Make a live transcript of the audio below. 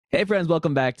Hey friends,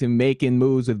 welcome back to Making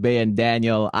Moves with Bay and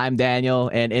Daniel. I'm Daniel,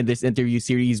 and in this interview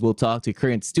series, we'll talk to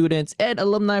current students and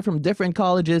alumni from different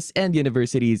colleges and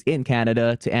universities in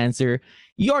Canada to answer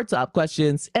your top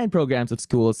questions and programs of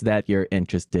schools that you're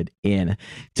interested in.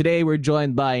 Today, we're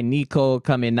joined by Nico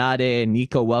Caminade.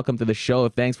 Nico, welcome to the show.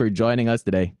 Thanks for joining us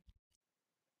today.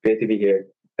 Great to be here.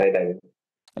 Hi, Daniel.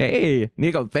 Hey,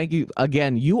 Nico, thank you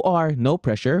again. You are no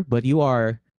pressure, but you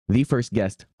are the first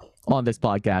guest on this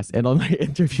podcast and on my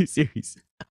interview series.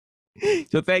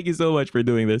 So thank you so much for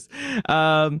doing this.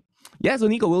 Yeah, so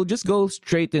Nico, we'll just go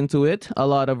straight into it. A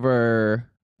lot of our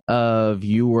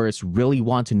viewers really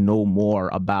want to know more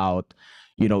about,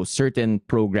 certain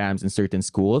programs in certain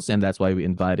schools, and that's why we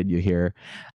invited you here.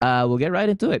 We'll get right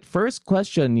into it. First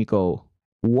question, Nico.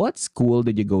 What school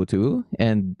did you go to,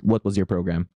 and what was your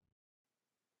program?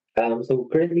 So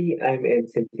currently I'm in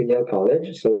Centennial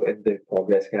College, so in the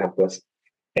Progress campus,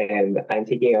 and I'm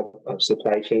taking up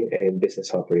supply chain and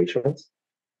business operations.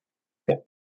 Yeah.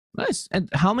 Nice. And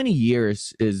how many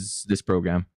years is this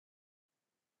program?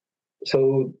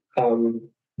 So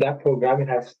that program, it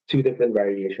has two different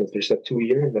variations. There's a 2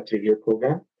 year and a 3 year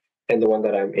program, and the one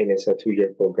that I'm in is a 2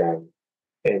 year program.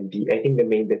 And I think the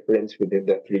main difference within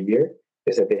the 3 year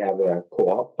is that they have a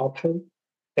co-op option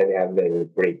and they have the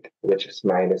break, which is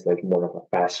mine is like more of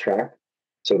a fast track,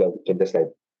 so that we can just like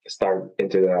start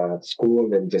into the school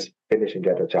and then just finish and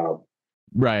get a job.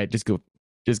 Right, just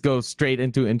go straight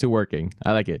into working.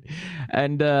 I like it.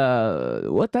 And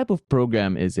what type of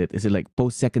program is it? Is it like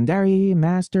post-secondary,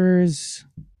 masters?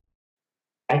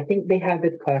 I think they have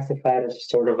it classified as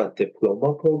sort of a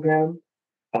diploma program.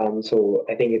 So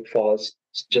I think it falls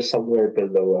just somewhere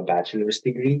below a bachelor's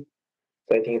degree.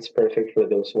 So I think it's perfect for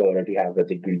those who already have a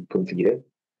degree completed.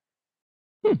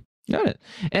 Hmm, got it.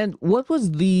 And what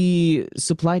was the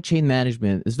supply chain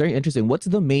management? It's very interesting. What's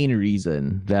the main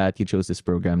reason that you chose this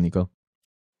program, Nico?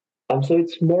 So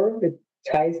it's more of it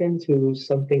ties into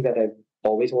something that I've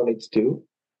always wanted to do,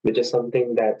 which is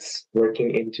something that's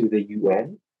working into the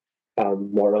UN,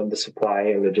 more on the supply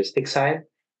and logistics side.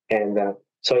 And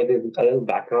so I did a little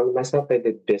background on myself. I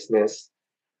did business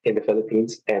in the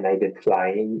Philippines and I did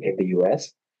flying in the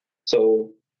US. So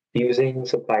using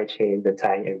supply chain and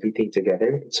tying everything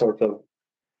together, it sort of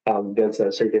builds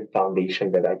a certain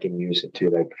foundation that I can use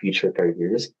into like future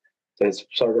careers. So it's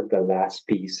sort of the last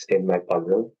piece in my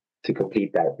puzzle to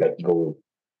complete that like goal.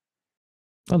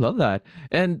 I love that.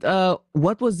 And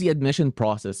what was the admission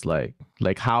process like?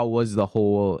 Like, how was the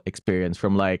whole experience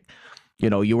from like,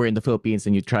 you were in the Philippines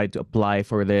and you tried to apply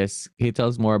for this. Can you tell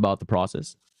us more about the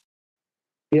process?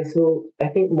 Yeah, so I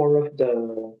think more of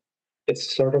the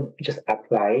it's sort of just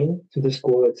applying to the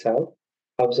school itself.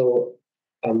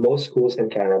 Most schools in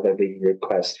Canada they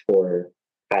request for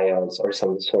IELTS or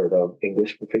some sort of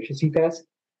English proficiency test,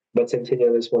 but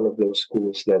Centennial is one of those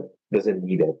schools that doesn't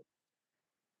need it.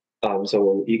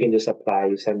 So you can just apply.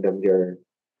 You send them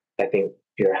I think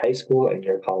your high school and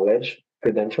your college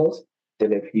credentials.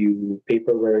 Then if you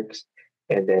paperwork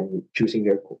and then choosing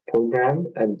your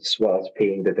program and as well as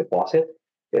paying the deposit,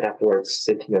 then afterwards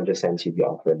Centennial just sends you the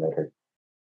offer letter.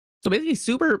 So basically,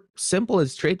 super simple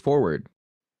and straightforward.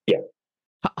 Yeah.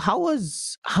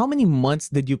 How many months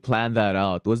did you plan that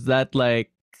out? Was that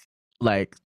like I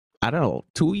don't know,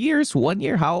 2 years, 1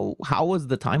 year? How was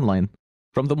the timeline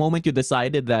from the moment you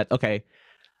decided that okay,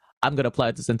 I'm gonna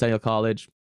apply to Centennial College?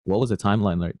 What was the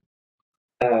timeline like?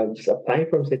 Just applying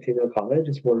from Centennial College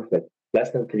is more of like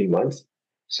less than 3 months.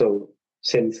 So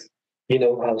since you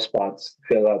know how spots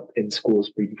fill up in schools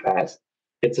pretty fast,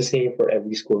 it's the same for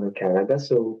every school in Canada.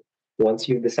 So once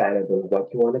you've decided on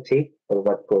what you want to take or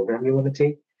what program you want to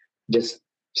take, just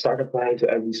start applying to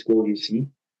every school you see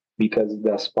because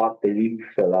the spot they really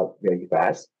fill up very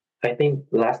fast. I think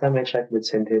last time I checked with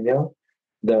Centennial,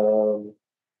 the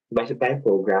my supply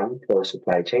program for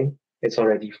supply chain, it's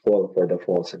already full for the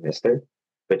fall semester,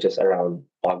 which is around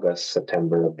August,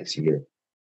 September of this year.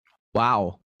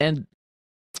 Wow. And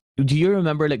do you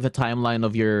remember like the timeline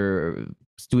of your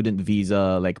student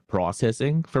visa like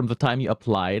processing from the time you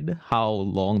applied? How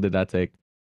long did that take?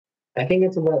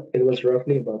 It was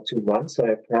roughly about 2 months. So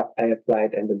I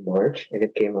applied end of March and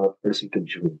it came out first week of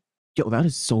June. Yo, that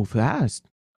is so fast.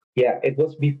 Yeah, it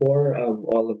was before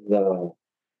all of the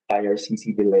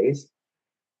IRCC delays.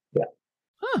 Yeah.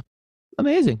 Huh.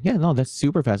 Amazing. Yeah, no, that's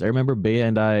super fast. I remember Bea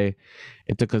and I,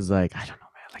 it took us like, I don't know,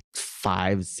 man, like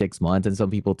 5, 6 months. And some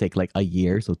people take like a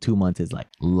year. So 2 months is like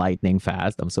lightning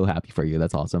fast. I'm so happy for you.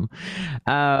 That's awesome.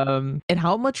 And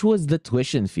how much was the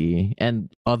tuition fee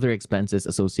and other expenses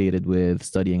associated with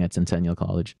studying at Centennial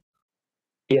College?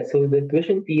 Yeah, so the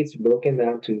tuition fee is broken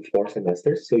down to 4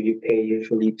 semesters. So you pay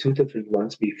usually 2 to 3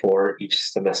 months before each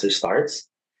semester starts.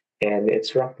 And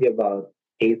it's roughly about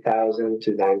 8,000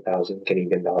 to 9,000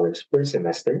 Canadian dollars per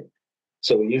semester.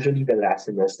 So usually the last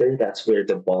semester, that's where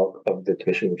the bulk of the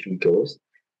tuition fee goes,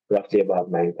 roughly about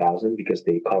 9,000 because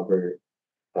they cover,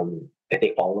 I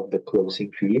think, all of the closing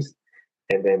fees.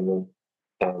 And then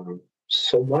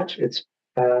so much,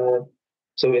 uh,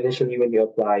 so initially when you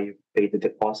apply, you pay the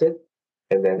deposit.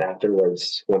 And then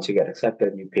afterwards, once you get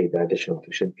accepted, you pay the additional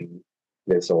tuition fee,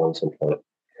 and so on and so forth.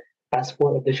 As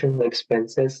for additional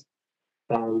expenses,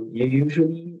 you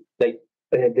usually like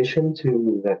in addition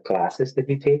to the classes that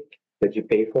you take that you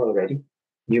pay for already,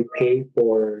 you pay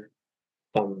for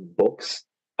books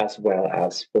as well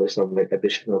as for some like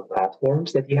additional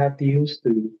platforms that you have to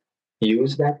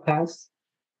use that class.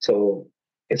 So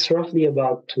it's roughly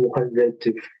about 200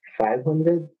 to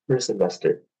 500 per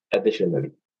semester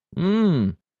additionally.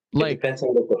 Mm, It like, depends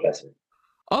on the professor.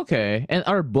 okay. And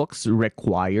are books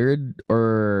required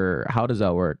or how does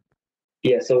that work?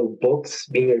 Yeah, so books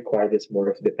being required is more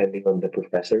of depending on the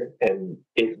professor and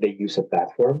if they use a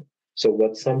platform. So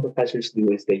what some professors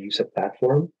do is they use a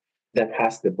platform that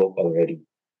has the book already.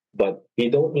 But you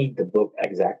don't need the book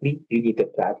exactly. You need the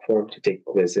platform to take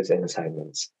quizzes and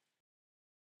assignments.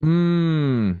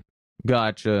 Mm,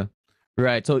 gotcha.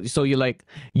 Right. So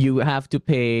you have to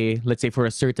pay, let's say for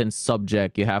a certain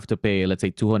subject, you have to pay, let's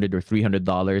say $200 or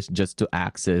 $300 just to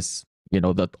access,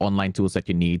 the online tools that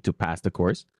you need to pass the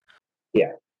course.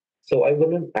 Yeah. So I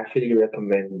wouldn't actually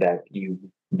recommend that you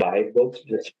buy books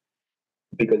just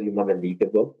because you want to read the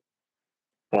book.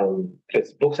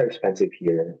 Because books are expensive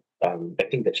here. I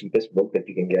think the cheapest book that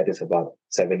you can get is about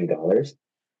 $70,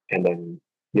 and then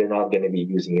you're not going to be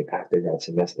using it after that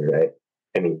semester, right?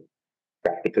 I mean,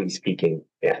 practically speaking,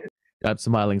 yeah. I'm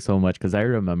smiling so much because I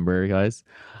remember, guys,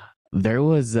 there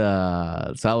was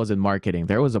so I was in marketing.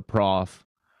 There was a prof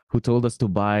who told us to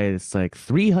buy this like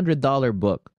 $300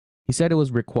 book. He said it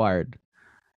was required.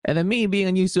 And then me being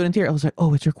a new student here, I was like,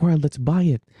 oh, it's required. Let's buy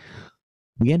it.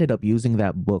 We ended up using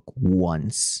that book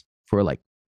once for like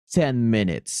 10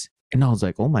 minutes. And I was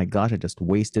like, oh my gosh, I just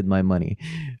wasted my money.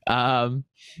 Um,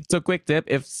 so quick tip,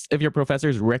 if your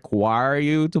professors require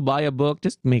you to buy a book,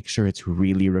 just make sure it's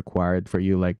really required for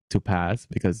you like to pass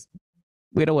because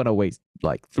we don't want to waste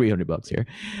like $300 here.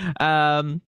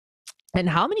 Um, and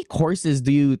how many courses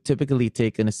do you typically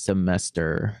take in a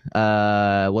semester?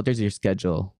 What does your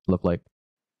schedule look like?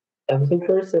 So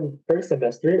first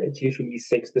semester, it's usually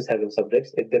 6 to 7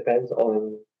 subjects. It depends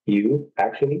on you,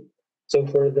 actually. So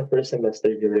for the first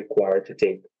semester, you're required to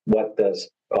take what does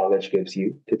college gives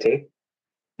you to take.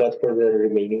 But for the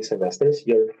remaining semesters,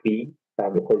 you're free,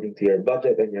 according to your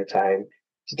budget and your time,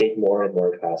 to take more and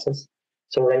more classes.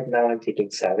 So right now, I'm taking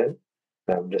 7,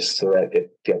 just so that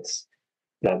it gets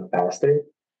done faster.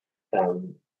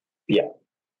 Um, yeah,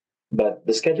 but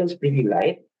the schedule's pretty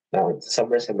light.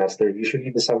 Summer semester,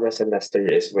 usually the summer semester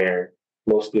is where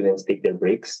most students take their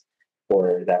breaks,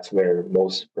 or that's where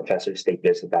most professors take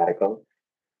their sabbatical.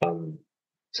 Um,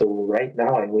 so right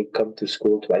now, I only come to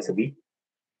school twice a week,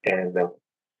 and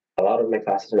a lot of my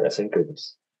classes are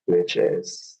asynchronous, which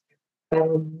is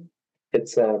um,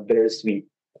 it's a bittersweet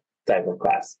type of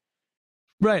class.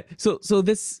 Right. So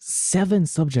this 7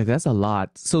 subject, that's a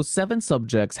lot. So 7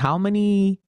 subjects, how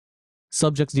many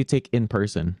subjects do you take in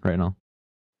person right now?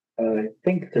 I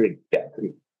think 3, yeah,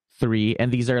 3. 3.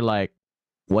 And these are like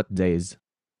what days?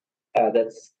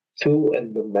 That's 2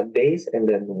 on the Mondays, and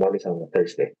then one is on a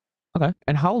Thursday. Okay.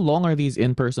 And how long are these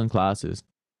in-person classes?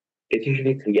 It's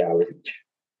usually 3 hours each.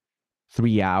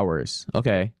 3 hours.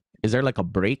 Okay. Is there like a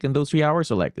break in those 3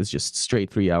 hours or like it's just straight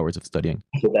 3 hours of studying?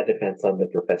 So that depends on the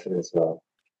professor as well.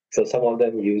 So some of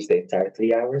them use the entire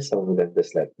 3 hours, some of them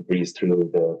just like breeze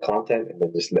through the content and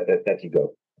then just let you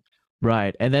go.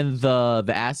 Right. And then the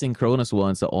asynchronous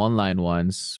ones, the online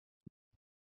ones,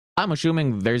 I'm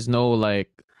assuming there's no like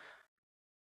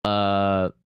uh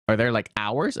are there like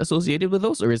hours associated with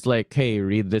those or it's like hey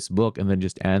read this book and then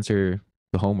just answer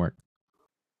the homework.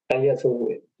 And yeah, so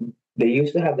they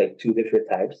used to have like 2 different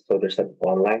types. So there's an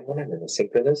online one and then a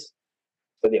synchronous.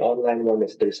 So the online one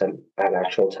is there's an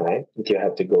actual time that you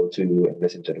have to go to and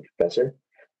listen to the professor.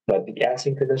 But the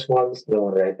asynchronous ones, the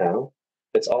one right now,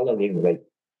 it's all on you. Like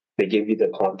they give you the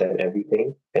content,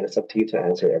 everything, and it's up to you to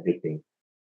answer everything.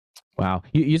 Wow,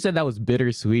 you said that was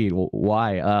bittersweet.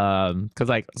 Why? Because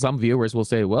like some viewers will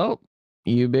say, well,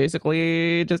 you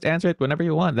basically just answer it whenever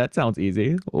you want. That sounds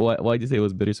easy. Why'd you say it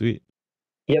was bittersweet?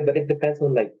 Yeah, but it depends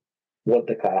on like what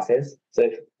the class is. So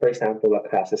if, for example, a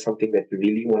class is something that you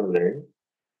really want to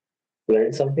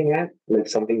learn something at, like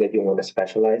something that you want to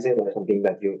specialize in, or something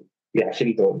that you you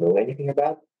actually don't know anything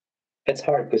about, it's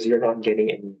hard because you're not getting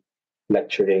any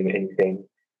lecturing, anything.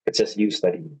 It's just you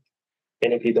studying.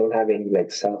 And if you don't have any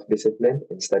like self discipline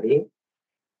in studying,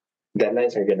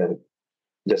 deadlines are gonna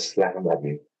just slam at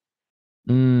you.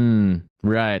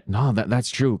 Right. No, that's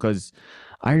true. Because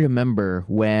I remember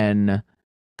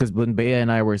because when Bea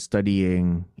and I were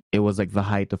studying, it was like the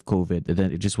height of COVID, and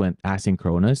then it just went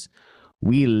asynchronous.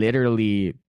 We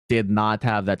literally did not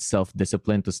have that self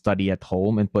discipline to study at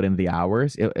home and put in the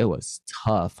hours. It was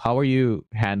tough. How are you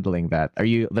handling that? Are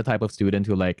you the type of student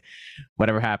who, like,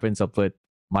 whatever happens, I'll put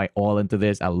my all into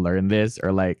this, I'll learn this,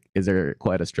 or like, is there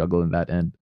quite a struggle in that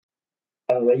end?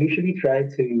 I usually try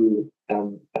to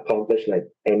accomplish like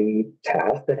any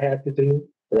task that I have to do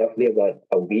roughly about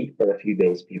a week or a few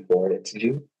days before it's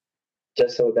due,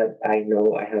 just so that I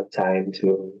know I have time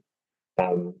to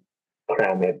um,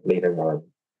 cram it later on.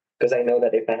 Because I know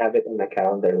that if I have it on my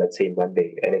calendar, let's say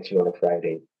Monday, and it's due on a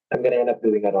Friday, I'm gonna end up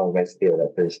doing it on Wednesday or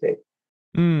that Thursday.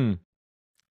 Hmm.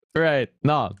 Right.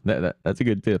 No, that's a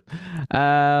good tip.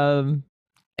 Um,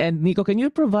 and Nico, can you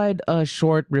provide a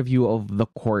short review of the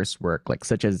coursework, like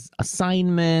such as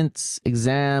assignments,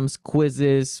 exams,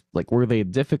 quizzes? Like, were they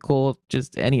difficult?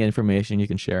 Just any information you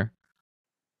can share.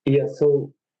 Yeah,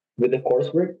 so with the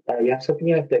coursework, you have something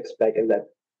you have to expect in that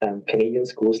Canadian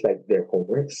schools like their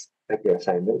homeworks, like their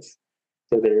assignments.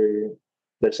 So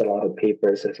there's a lot of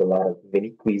papers, there's a lot of mini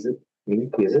quizzes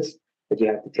that you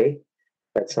have to take.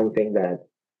 That's something that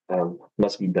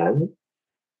must be done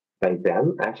by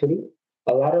them. Actually,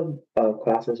 a lot of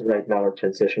classes right now are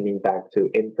transitioning back to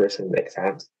in-person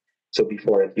exams. So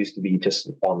before it used to be just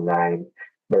online,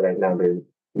 but right now they're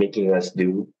making us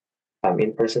do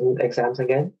in-person exams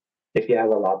again. If you have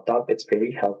a laptop, it's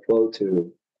very helpful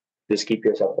to just keep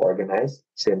yourself organized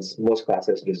since most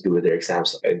classes just do their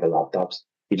exams in the laptops.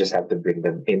 You just have to bring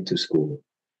them into school.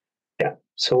 Yeah.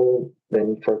 So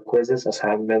then for quizzes,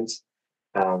 assignments,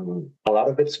 a lot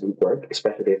of it's group work,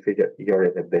 especially if you're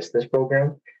in a business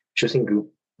program. Choosing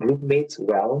group mates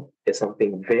well is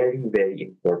something very, very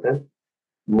important.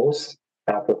 Most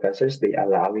professors, they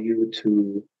allow you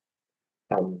to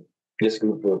um, just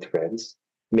group with friends.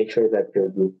 Make sure that you're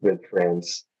grouped with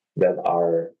friends that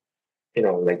are,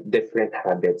 like different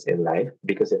habits in life.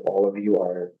 Because if all of you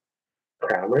are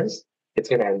crammers, it's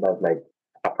gonna end up like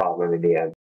a problem in the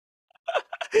end.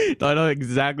 No, I know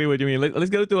exactly what you mean. Let's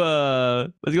go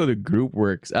to group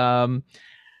works.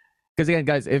 Because again,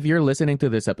 guys, if you're listening to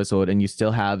this episode and you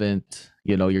still haven't,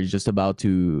 you're just about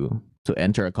to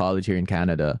enter a college here in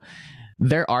Canada,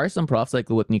 there are some profs, like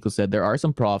what Nico said. There are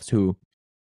some profs who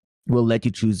will let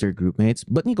you choose their group mates.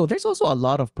 But Nico, there's also a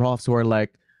lot of profs who are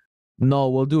like, no,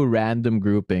 we'll do random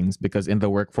groupings because in the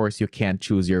workforce you can't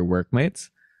choose your workmates.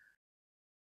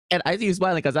 And I see you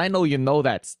smiling because I know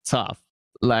that's tough.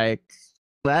 Like,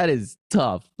 that is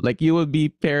tough. Like, you would be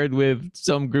paired with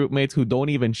some group mates who don't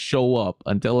even show up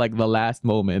until like the last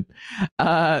moment.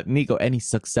 Nico, any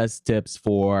success tips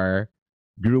for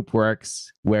group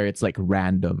works where it's like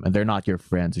random and they're not your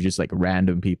friends, they're just like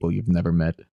random people you've never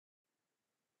met?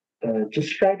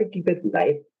 Just try to keep it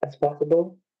light as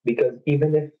possible because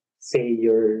even if, say,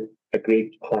 you're a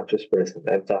grade conscious person,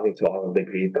 I'm talking to all of the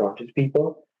grade conscious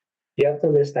people, you have to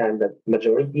understand that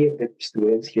majority of the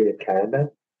students here in Canada,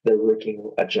 they're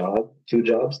working a job, two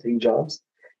jobs, three jobs,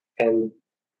 and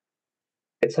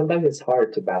sometimes it's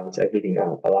hard to balance everything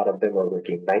out. A lot of them are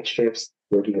working night shifts,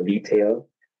 working retail.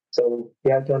 So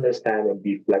you have to understand and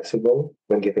be flexible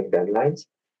when giving deadlines.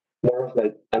 More of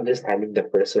like understanding the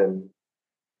person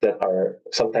that are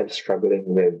sometimes struggling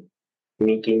with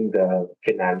meeting the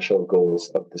financial goals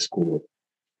of the school.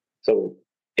 So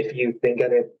if you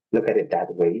look at it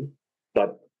that way,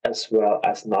 but as well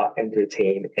as not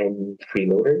entertain any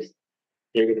freeloaders,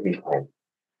 you're going to be fine.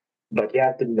 But you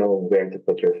have to know where to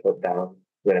put your foot down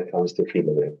when it comes to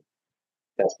freeloading.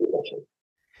 That's the question.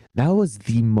 That was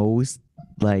the most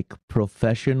like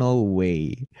professional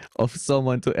way of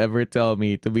someone to ever tell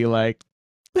me to be like,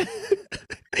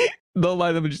 don't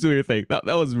mind them, just do your thing. That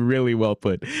was really well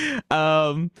put.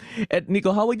 Um, and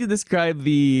Nico, how would you describe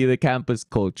the campus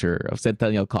culture of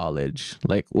Centennial College?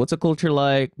 Like, what's a culture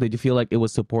like? Did you feel like it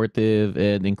was supportive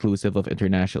and inclusive of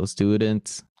international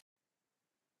students?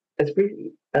 It's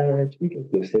pretty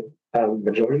inclusive.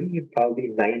 Majority, probably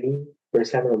 90%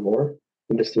 or more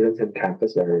of the students in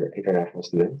campus are international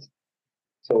students.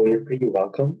 So you're pretty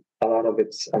welcome. A lot of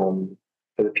it's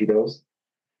Filipinos.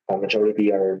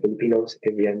 Majority are Filipinos,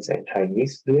 Indians, and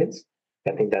Chinese students.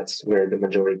 I think that's where the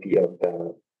majority of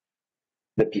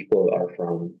the people are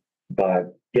from.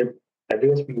 But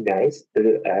everyone's pretty nice.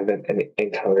 I haven't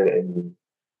encountered any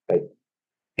like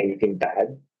anything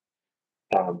bad.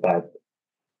 But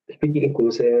it's pretty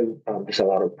inclusive. There's a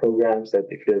lot of programs that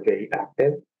if you're very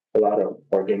active, a lot of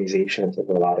organizations and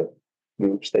a lot of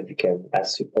groups that you can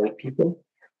as support people.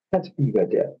 That's pretty good,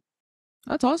 yeah.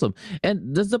 That's awesome.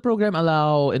 And does the program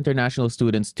allow international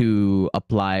students to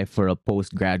apply for a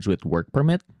postgraduate work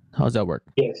permit? How does that work?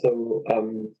 Yeah, so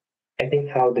I think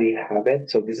how they have it,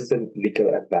 so this isn't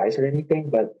legal advice or anything,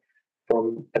 but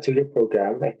from a 2 year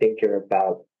program, I think you're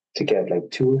about to get like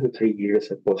 2 to 3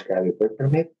 years of postgraduate work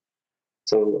permit.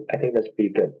 So I think that's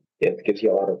pretty good. It gives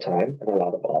you a lot of time and a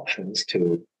lot of options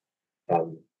to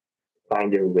um,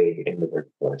 find your way in the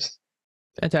workforce.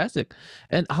 Fantastic.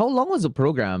 And how long was the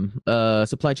program?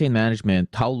 Supply chain management.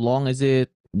 How long is it?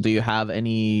 Do you have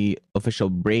any official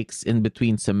breaks in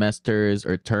between semesters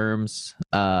or terms?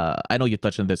 I know you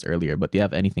touched on this earlier, but do you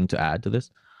have anything to add to this?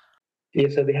 Yeah,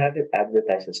 so they have it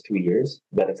advertised as 2 years,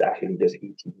 but it's actually just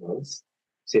 18 months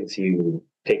since you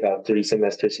take out 3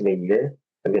 semesters in a year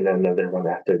and then another one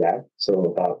after that. So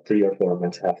about 3 or 4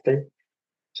 months after.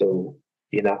 So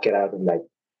you knock it out in like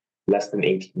less than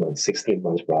 18 months, 16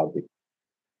 months probably.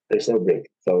 There's no break.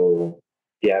 So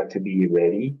you have to be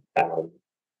ready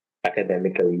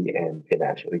academically and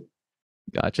financially.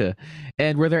 Gotcha.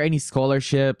 And were there any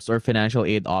scholarships or financial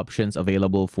aid options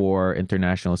available for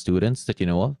international students that you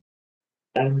know of?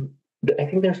 I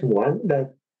think there's one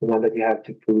that you have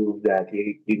to prove that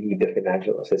you need the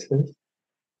financial assistance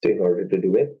to in order to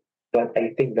do it. But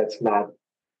I think that's not,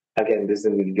 again, this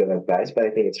isn't legal advice, but I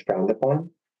think it's frowned upon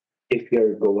if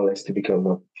your goal is to become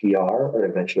a PR or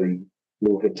eventually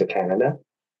move into Canada,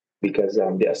 because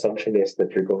the assumption is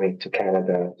that you're going to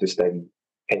Canada to study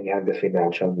and you have the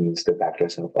financial means to back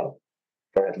yourself up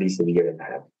for at least a year and a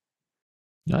half.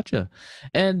 Gotcha.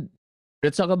 And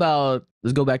let's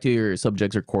go back to your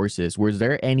subjects or courses. Was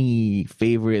there any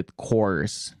favorite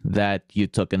course that you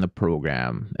took in the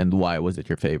program, and why was it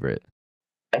your favorite?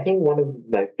 I think one of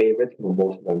my favorite,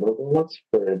 most memorable ones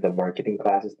for the marketing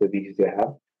classes that we used to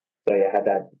have. So I had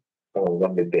that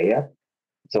one with Bea.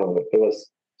 So it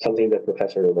was something that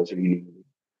professor was really,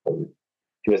 um,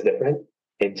 he was different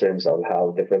in terms of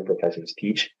how different professors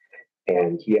teach.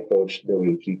 And he approached the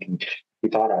way he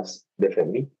taught us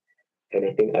differently. And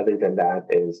I think other than that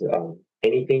is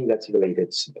anything that's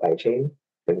related to supply chain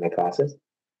in my classes.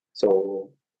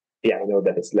 So yeah, I know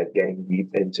that it's like getting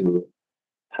deep into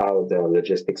how the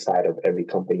logistics side of every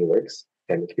company works,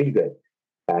 and it's pretty good.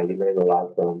 You learn a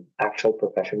lot from actual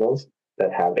professionals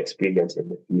that have experience in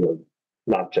the field,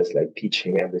 not just like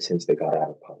teaching ever since they got out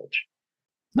of college.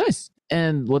 Nice.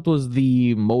 And what was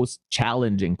the most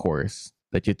challenging course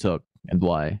that you took, and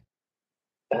why?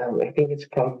 I think it's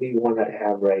probably one that I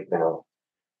have right now.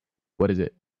 What is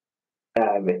it?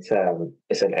 It's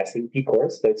an SAP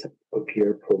course, so it's a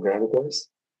computer programming course,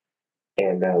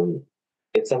 and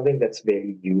it's something that's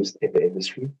very used in the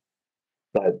industry,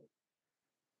 but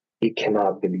you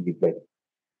cannot believe like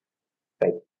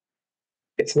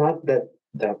it's not that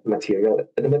the material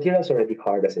is already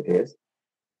hard as it is,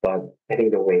 but I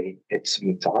think the way it's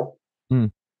being taught, Hmm.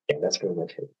 yeah, that's pretty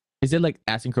much it. Is it like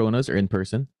asynchronous or in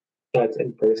person? So it's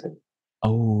in person.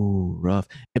 Oh, rough.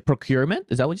 Procurement?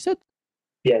 Is that what you said?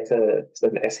 Yeah, it's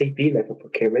an SAP, like a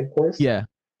procurement course. Yeah.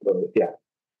 So, yeah.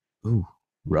 Ooh, I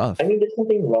rough. mean, there's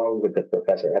nothing wrong with the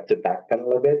professor. I have to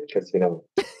backpedal a bit because,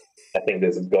 I think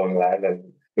this is going live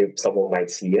and if someone might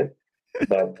see it,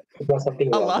 but it's not something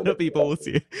A wrong with lot the of people will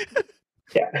professor. see it.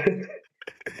 Yeah.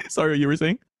 Sorry, you were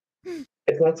saying?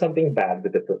 It's not something bad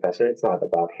with the professor. It's not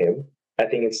about him. I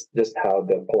think it's just how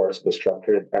the course was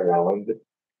structured around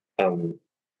um,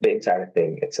 the entire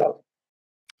thing itself.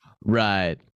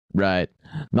 Right, right.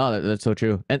 No, that's so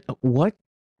true. And what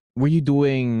were you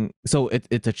doing? So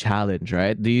it's a challenge,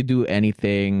 right? Do you do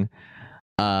anything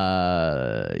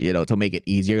to make it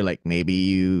easier? Like maybe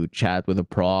you chat with a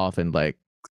prof and like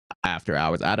after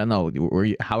hours. I don't know.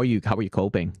 How are you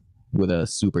coping with a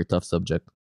super tough subject?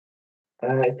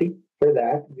 I think for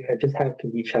that, you just have to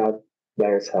reach out by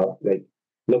yourself. Like,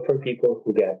 look for people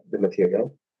who get the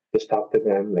material. Just talk to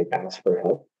them. Like, ask for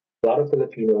help. A lot of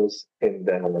Filipinos in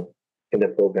the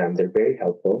program, they're very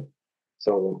helpful.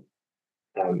 So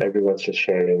everyone's just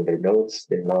sharing their notes,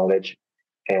 their knowledge,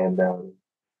 and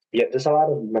yeah, there's a lot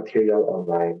of material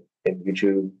online in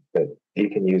YouTube that you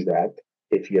can use that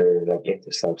if you're like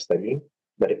into self studying.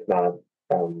 But if not,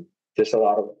 um, there's a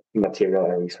lot of material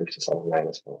and resources online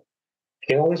as well.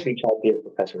 You can always reach out to your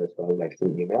professor as well, like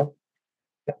through email.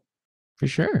 Yeah. For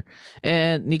sure.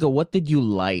 And Nico, what did you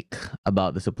like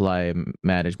about the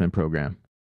management program?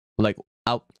 Like,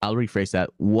 I'll rephrase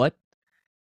that.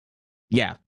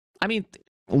 Yeah, I mean,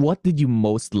 what did you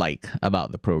most like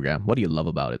about the program? What do you love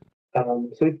about it? So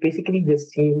it's basically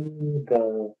just seeing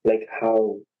the like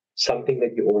how something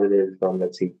that you ordered from,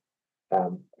 let's say,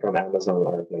 from Amazon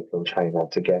or like from China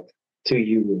to get to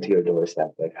you into your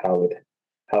doorstep, like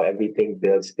how everything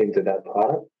builds into that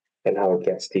product and how it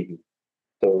gets to you.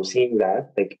 So seeing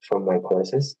that, like from my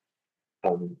courses,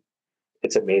 um,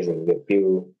 it's amazing if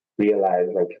you realize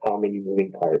like how many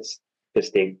moving parts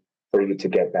just take for you to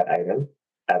get that item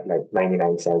at like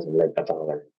 99 cents or like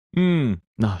 $1. Hmm.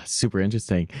 No, super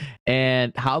interesting.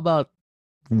 And how about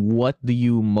what do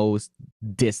you most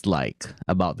dislike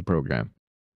about the program?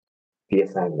 The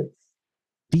assignments.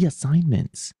 The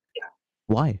assignments.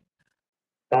 Why?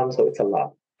 So it's a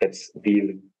lot. It's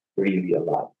really, really a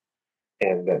lot.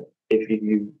 And if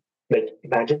you like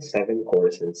imagine 7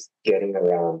 courses getting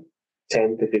around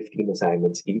 10 to 15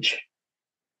 assignments each,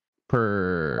 like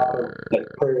Per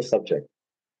per subject.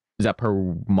 is that per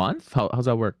month? How's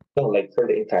that work? No, like for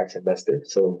the entire semester.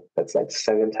 So that's like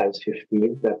 7 times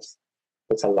 15. That's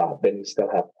a lot. Then you still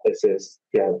have quizzes.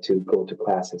 You have to go to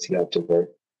classes. You have to work.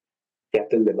 You have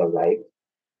to live a life.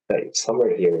 Like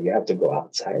somewhere here, you have to go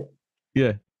outside.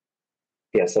 Yeah.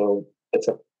 Yeah. So it's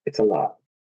a lot.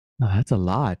 No, that's a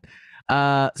lot.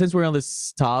 Since we're on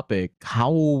this topic,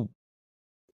 how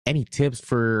any tips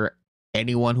for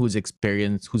anyone who's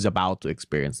about to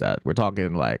experience that? We're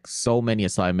talking like so many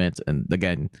assignments, and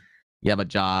again, you have a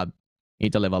job, you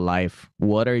need to live a life.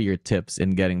 What are your tips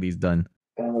in getting these done?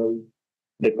 Um,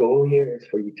 the goal here is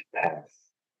for you to pass.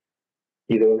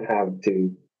 You don't have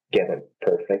to get a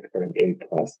perfect or an A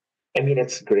plus. I mean,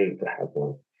 it's great to have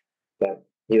one, but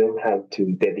you don't have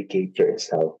to dedicate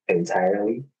yourself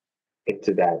entirely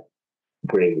into that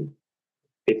grade.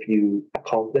 If you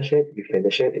accomplish it, you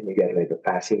finish it, and you get like a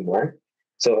passing mark.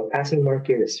 So a passing mark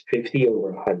here is 50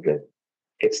 over 100.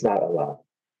 It's not a lot.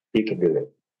 You can do it.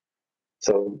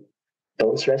 So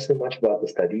don't stress too much about the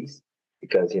studies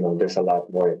because there's a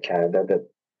lot more in Canada that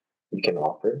you can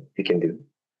offer, you can do.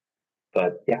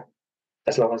 But yeah,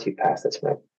 as long as you pass, that's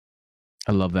fine.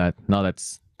 I love that. No,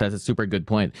 that's a super good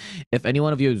point. If any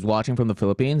one of you is watching from the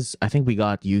Philippines, I think we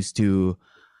got used to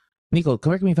Nico,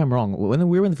 correct me if I'm wrong. When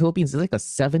we were in the Philippines, it's like a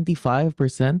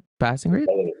 75% passing rate.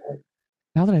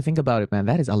 Now that I think about it, man,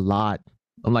 that is a lot.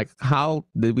 I'm like, how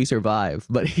did we survive?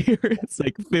 But here it's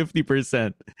like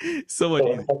 50%. So much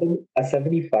So easier. a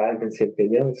 75 in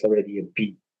Centennial is already a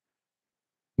B.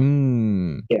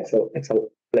 Mm, Yeah, so it's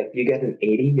like you get an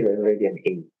 80, you're already an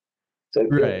A. So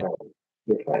you're right. fine.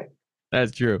 You're fine.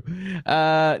 That's true.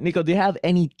 Nico, do you have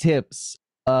any tips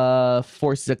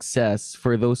for success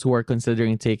for those who are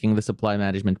considering taking the supply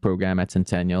management program at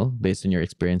Centennial based on your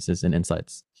experiences and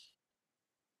insights?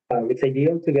 It's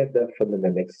ideal to get the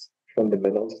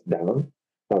fundamentals down.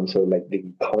 So like the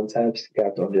concepts, you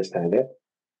have to understand it.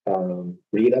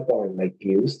 Read up on like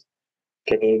news,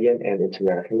 Canadian and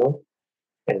international,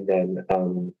 and then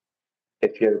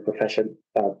if you're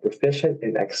proficient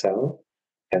in Excel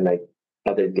and like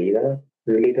other data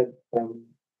related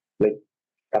like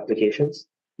applications,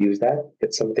 use that.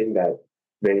 It's something that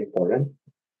very important.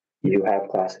 You have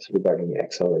classes regarding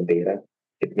Excel and data.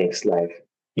 It makes life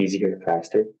easier,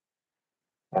 faster.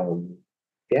 Um,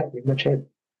 yeah, pretty much it.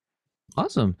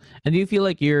 Awesome. And do you feel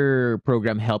like your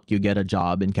program helped you get a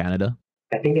job in Canada?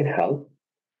 I think it helped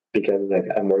because like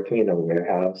I'm working in a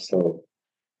warehouse, so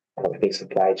I think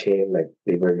supply chain like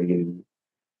they were really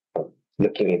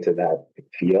looking into that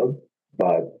field,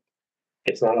 but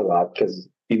it's not a lot because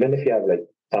even if you have like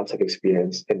tons of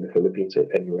experience in the Philippines or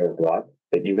anywhere abroad,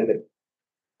 like even if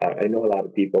I know a lot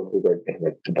of people who work in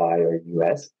like Dubai or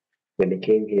US, when they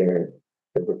came here,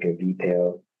 they work in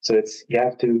retail. So it's you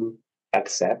have to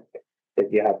accept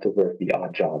that you have to work the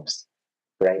odd jobs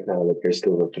right now that you're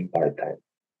still working part time.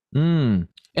 Mm.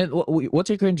 And what's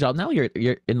your current job now? You're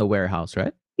in the warehouse,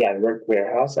 right? Yeah, I work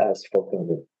warehouse as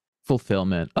fulfillment.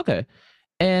 Fulfillment. Okay.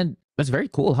 And that's very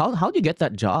cool. How do you get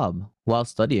that job while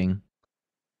studying?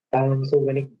 So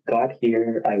when I got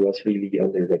here, I was really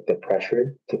under like the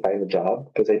pressure to find a job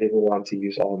because I didn't want to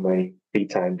use all my free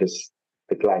time just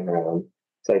like lying around.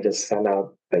 So I just sent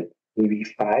out like maybe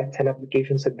 5, 10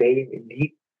 applications a day in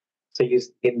Indeed. So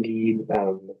use Indeed,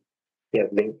 yeah,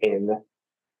 LinkedIn,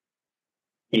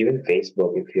 even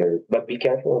Facebook if but be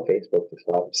careful on Facebook. There's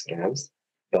a lot of scams,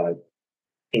 but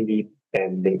Indeed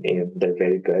and LinkedIn, they're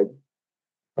very good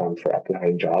for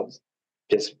applying jobs.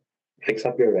 Just fix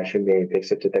up your resume,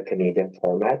 fix it to the Canadian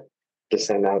format, just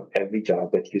send out every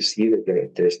job that you see that you're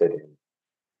interested in.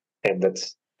 And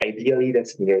that's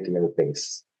near to your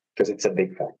place because it's a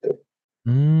big factor.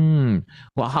 Mm.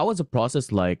 Well, how was the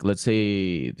process like? Let's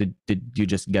say, did you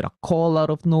just get a call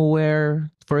out of nowhere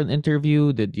for an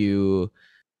interview? Did you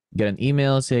get an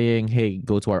email saying, "Hey,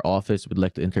 go to our office. We'd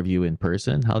like to interview in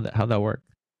person"? How that work?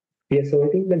 Yeah, so I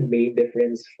think the main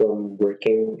difference from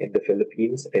working in the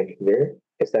Philippines and here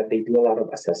is that they do a lot of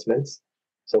assessments.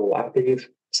 So after you've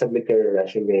submitted your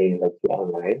resume like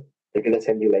online, they're gonna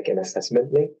send you like an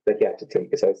assessment link that you have to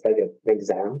take. So it's like an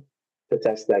exam to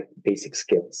test like basic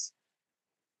skills.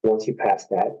 Once you pass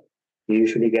that, you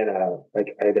usually get a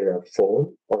like either a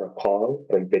phone or a call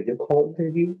or a video call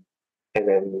interview. And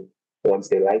then once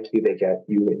they like you, they get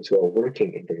you into a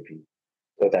working interview.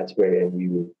 So that's where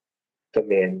you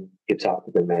come in, you talk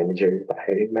to the manager, the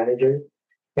hiring manager,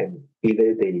 and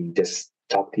either they just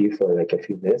talk to you for like a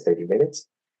few minutes, 30 minutes,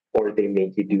 or they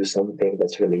make you do something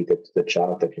that's related to the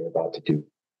job that you're about to do.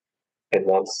 And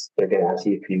once they're gonna ask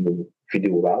you if you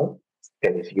do well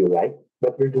and if you like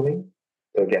what you're doing,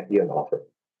 they'll get you an offer.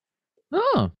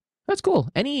 Oh, that's cool.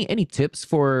 Any tips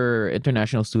for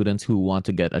international students who want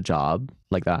to get a job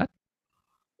like that?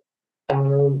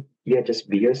 Yeah, just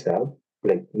be yourself.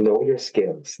 Like know your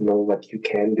skills, know what you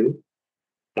can do.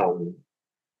 Um,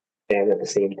 and at the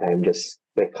same time, just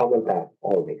like come on time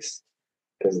always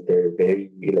because they're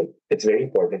very like it's very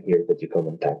important here that you come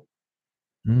on time.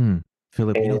 Mm,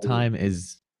 Filipino And time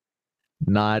is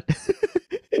not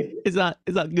it's not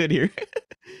good here.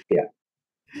 yeah,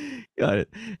 Got it.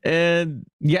 And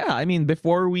yeah, I mean,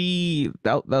 before we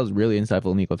that was really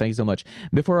insightful, Nico. Thank you so much.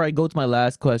 Before I go to my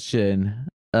last question,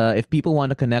 if people want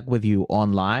to connect with you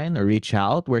online or reach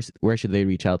out, where should they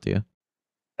reach out to you?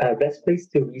 best place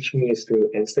to reach me is through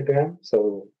Instagram.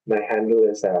 So my handle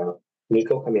is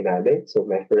Nico Caminade. So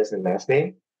my first and last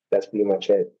name. That's pretty much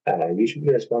it. Usually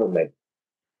respond like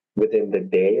within the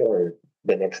day or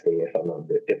the next day if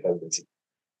I'm busy.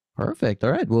 Perfect.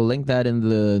 All right, we'll link that in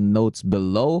the notes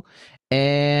below.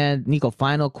 And Nico,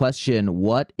 final question: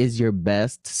 what is your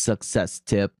best success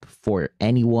tip for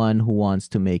anyone who wants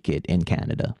to make it in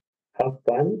Canada? Have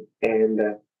fun and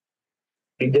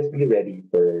you just be ready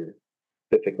for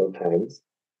difficult times,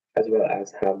 as well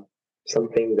as have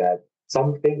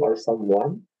something or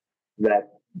someone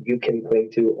that you can cling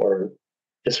to, or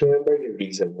just remember the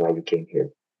reason why you came here.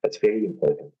 That's very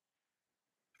important.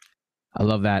 I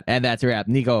love that. And that's a wrap.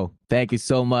 Nico, thank you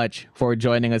so much for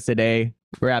joining us today.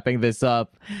 Wrapping this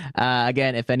up.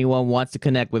 Again, if anyone wants to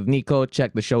connect with Nico,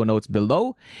 check the show notes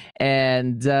below.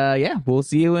 And yeah, we'll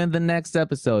see you in the next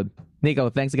episode. Nico,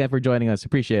 thanks again for joining us.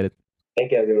 Appreciate it.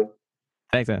 Thank you, everyone.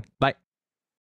 Thanks, man. Bye.